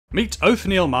Meet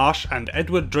Othniel Marsh and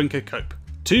Edward Drinker Cope,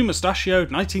 two mustachioed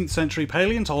 19th century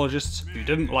paleontologists who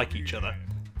didn't like each other.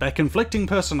 Their conflicting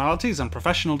personalities and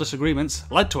professional disagreements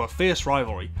led to a fierce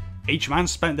rivalry. Each man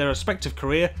spent their respective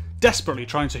career desperately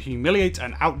trying to humiliate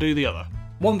and outdo the other.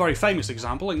 One very famous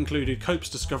example included Cope's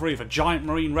discovery of a giant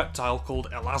marine reptile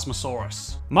called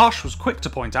Elasmosaurus. Marsh was quick to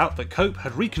point out that Cope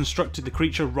had reconstructed the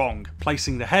creature wrong,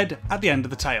 placing the head at the end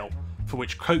of the tail, for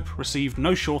which Cope received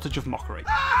no shortage of mockery.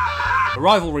 The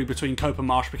rivalry between Cope and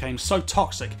Marsh became so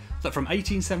toxic that from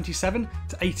 1877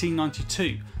 to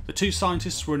 1892, the two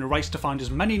scientists were in a race to find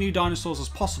as many new dinosaurs as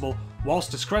possible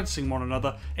whilst discrediting one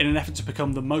another in an effort to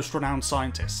become the most renowned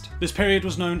scientist. This period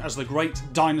was known as the Great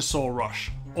Dinosaur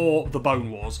Rush, or the Bone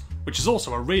Wars, which is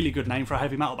also a really good name for a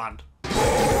heavy metal band.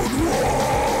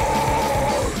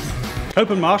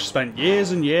 Cope and Marsh spent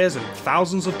years and years and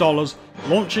thousands of dollars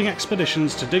launching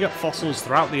expeditions to dig up fossils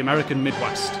throughout the American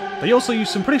Midwest. They also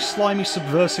used some pretty slimy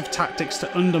subversive tactics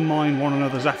to undermine one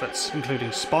another's efforts,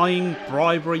 including spying,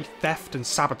 bribery, theft and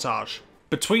sabotage.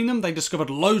 Between them they discovered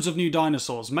loads of new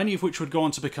dinosaurs, many of which would go on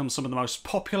to become some of the most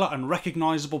popular and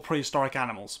recognisable prehistoric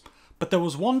animals. But there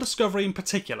was one discovery in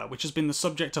particular which has been the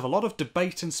subject of a lot of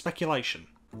debate and speculation.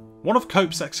 One of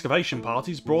Cope's excavation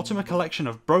parties brought him a collection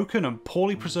of broken and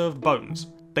poorly preserved bones.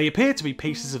 They appear to be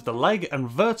pieces of the leg and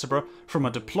vertebra from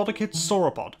a diplodocid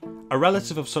sauropod, a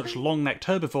relative of such long-necked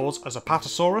herbivores as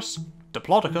Apatosaurus,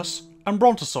 Diplodocus, and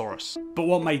Brontosaurus. But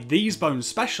what made these bones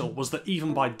special was that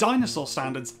even by dinosaur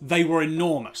standards, they were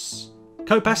enormous.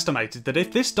 Cope estimated that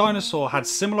if this dinosaur had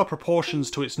similar proportions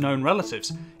to its known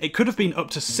relatives, it could have been up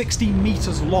to 60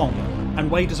 metres long and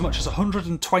weighed as much as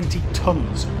 120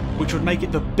 tonnes, which would make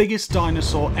it the biggest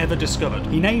dinosaur ever discovered.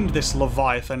 He named this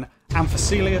leviathan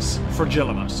Amphicelius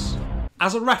fragilimus.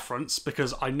 As a reference,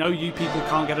 because I know you people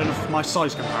can't get enough of my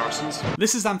size comparisons,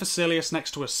 this is Amphicelius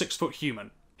next to a 6-foot human.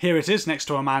 Here it is next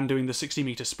to a man doing the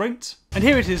 60-metre sprint, and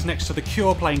here it is next to the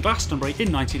Cure playing Glastonbury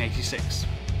in 1986.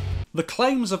 The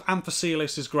claims of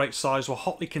Amphicelius' great size were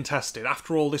hotly contested.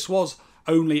 After all, this was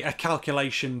only a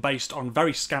calculation based on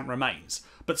very scant remains.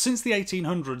 But since the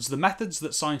 1800s, the methods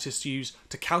that scientists use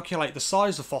to calculate the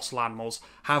size of fossil animals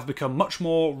have become much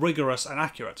more rigorous and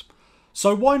accurate.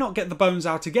 So why not get the bones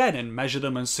out again and measure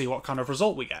them and see what kind of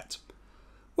result we get?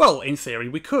 Well, in theory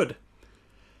we could,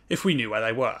 if we knew where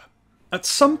they were. At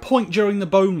some point during the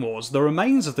Bone Wars, the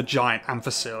remains of the giant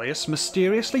Amphicelius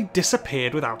mysteriously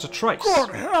disappeared without a trace.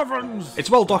 Good heavens! It's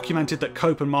well documented that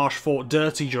Cope and Marsh fought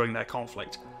dirty during their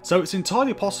conflict, so it's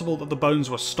entirely possible that the bones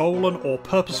were stolen or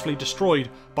purposefully destroyed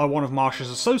by one of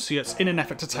Marsh's associates in an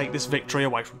effort to take this victory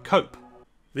away from Cope.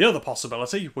 The other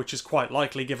possibility, which is quite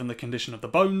likely given the condition of the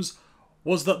bones,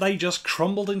 was that they just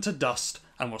crumbled into dust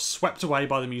and were swept away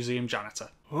by the museum janitor.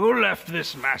 Who left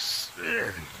this mess?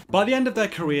 By the end of their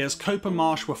careers, Cope and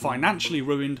Marsh were financially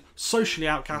ruined, socially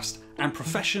outcast, and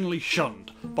professionally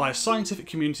shunned by a scientific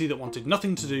community that wanted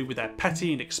nothing to do with their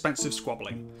petty and expensive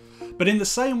squabbling. But in the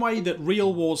same way that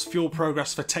real wars fuel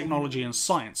progress for technology and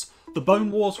science, the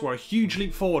Bone Wars were a huge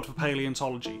leap forward for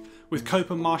paleontology, with Cope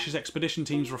and Marsh's expedition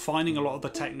teams refining a lot of the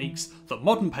techniques that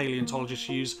modern paleontologists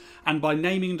use, and by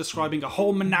naming and describing a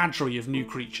whole menagerie of new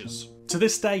creatures. To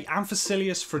this day,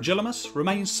 Amphicelius fragilimus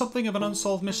remains something of an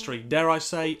unsolved mystery, dare I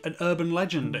say, an urban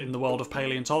legend in the world of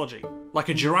paleontology. Like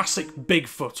a Jurassic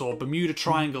Bigfoot or Bermuda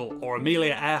Triangle or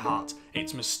Amelia Earhart,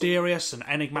 it's mysterious and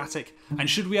enigmatic, and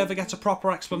should we ever get a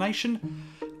proper explanation,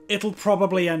 it'll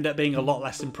probably end up being a lot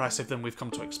less impressive than we've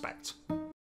come to expect.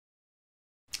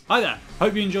 Hi there,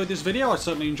 hope you enjoyed this video. I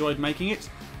certainly enjoyed making it.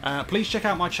 Please check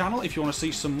out my channel if you want to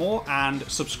see some more, and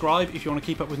subscribe if you want to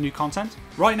keep up with new content.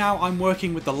 Right now I'm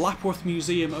working with the Lapworth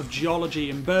Museum of Geology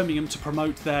in Birmingham to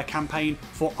promote their campaign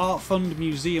for Art Fund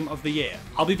Museum of the Year.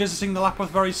 I'll be visiting the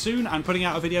Lapworth very soon and putting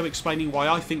out a video explaining why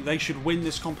I think they should win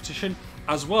this competition,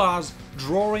 as well as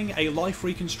drawing a life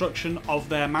reconstruction of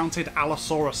their mounted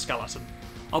Allosaurus skeleton.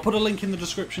 I'll put a link in the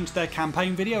description to their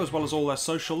campaign video as well as all their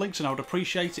social links, and I would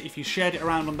appreciate it if you shared it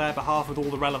around on their behalf with all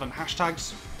the relevant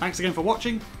hashtags. Thanks again for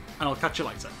watching, and I'll catch you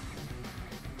later.